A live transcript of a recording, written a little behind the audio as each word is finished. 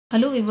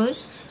Hello viewers,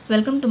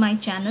 welcome to my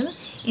channel.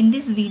 In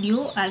this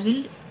video I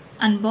will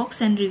unbox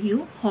and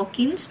review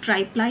Hawkins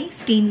tri-ply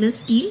stainless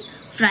steel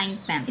frying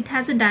pan. It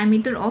has a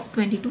diameter of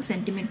 22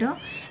 cm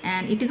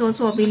and it is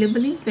also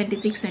available in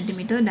 26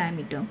 cm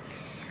diameter.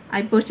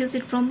 I purchased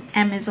it from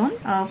Amazon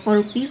for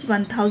rupees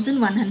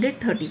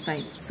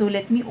 1135. So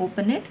let me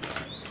open it.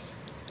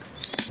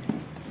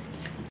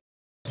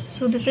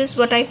 So this is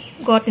what I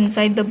got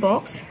inside the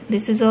box.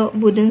 This is a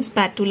wooden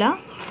spatula.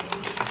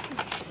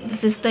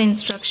 This is the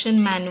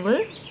instruction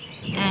manual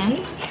and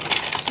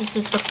this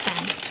is the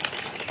pan.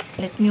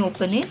 Let me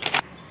open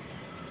it.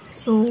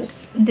 So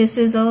this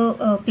is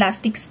a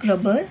plastic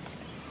scrubber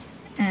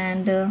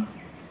and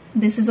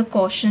this is a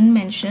caution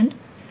mentioned.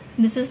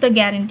 This is the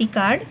guarantee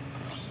card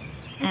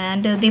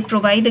and they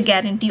provide a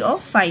guarantee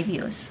of 5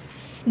 years.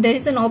 There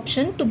is an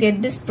option to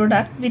get this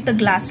product with a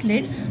glass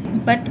lid,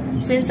 but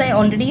since I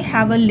already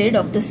have a lid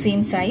of the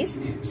same size,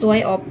 so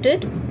I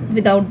opted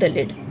without the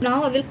lid.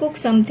 Now I will cook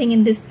something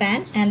in this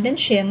pan and then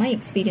share my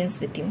experience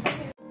with you.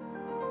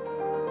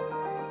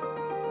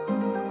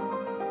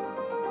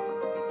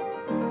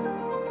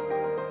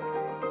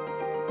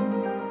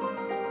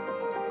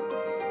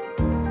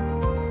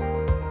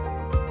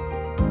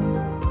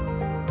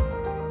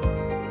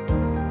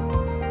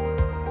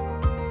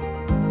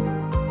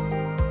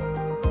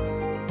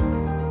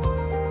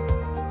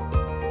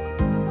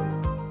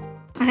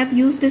 I have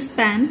used this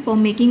pan for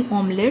making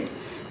omelette,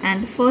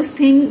 and the first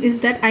thing is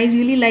that I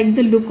really like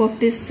the look of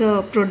this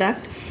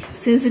product.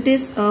 Since it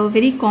is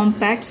very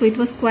compact, so it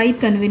was quite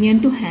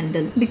convenient to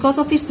handle. Because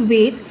of its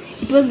weight,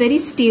 it was very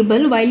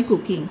stable while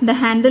cooking. The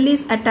handle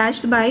is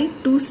attached by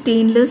two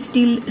stainless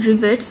steel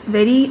rivets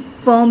very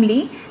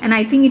firmly, and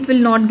I think it will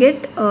not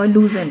get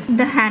loosened.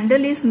 The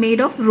handle is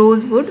made of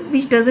rosewood,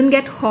 which doesn't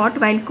get hot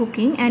while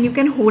cooking, and you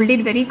can hold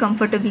it very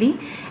comfortably,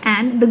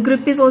 and the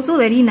grip is also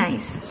very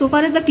nice. So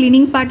far as the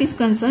cleaning part is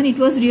concerned, it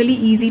was really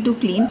easy to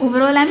clean.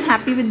 Overall, I'm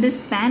happy with this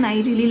pan.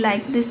 I really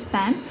like this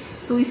pan.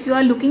 So if you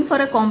are looking for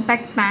a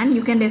compact pan,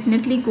 you can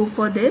definitely go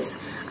for this.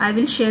 I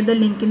will share the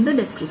link in the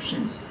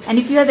description. And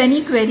if you have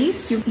any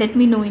queries, you let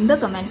me know in the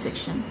comment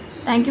section.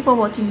 Thank you for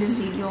watching this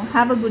video.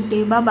 Have a good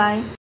day. Bye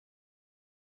bye.